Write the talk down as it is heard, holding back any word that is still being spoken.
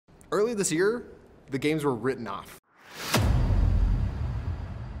Early this year, the games were written off.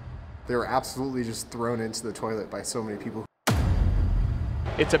 They were absolutely just thrown into the toilet by so many people.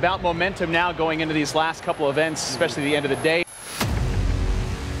 It's about momentum now going into these last couple events, especially the end of the day.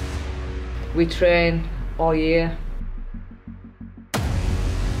 We train all year.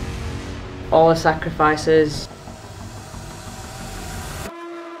 All the sacrifices.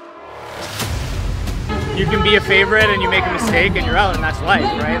 You can be a favorite and you make a mistake and you're out, and that's life,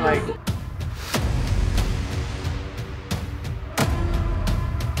 right? Like.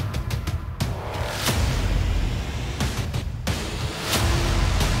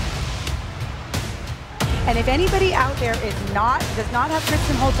 And if anybody out there does not have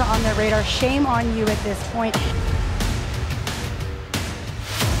Kristen Holta on their radar, shame on you at this point.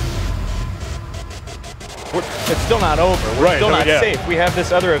 It's still not over. We're still not safe. We have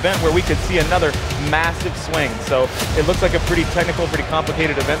this other event where we could see another massive swing. So it looks like a pretty technical, pretty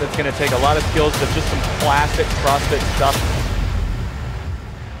complicated event that's going to take a lot of skills, but just some classic CrossFit stuff.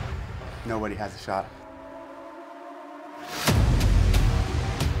 Nobody has a shot.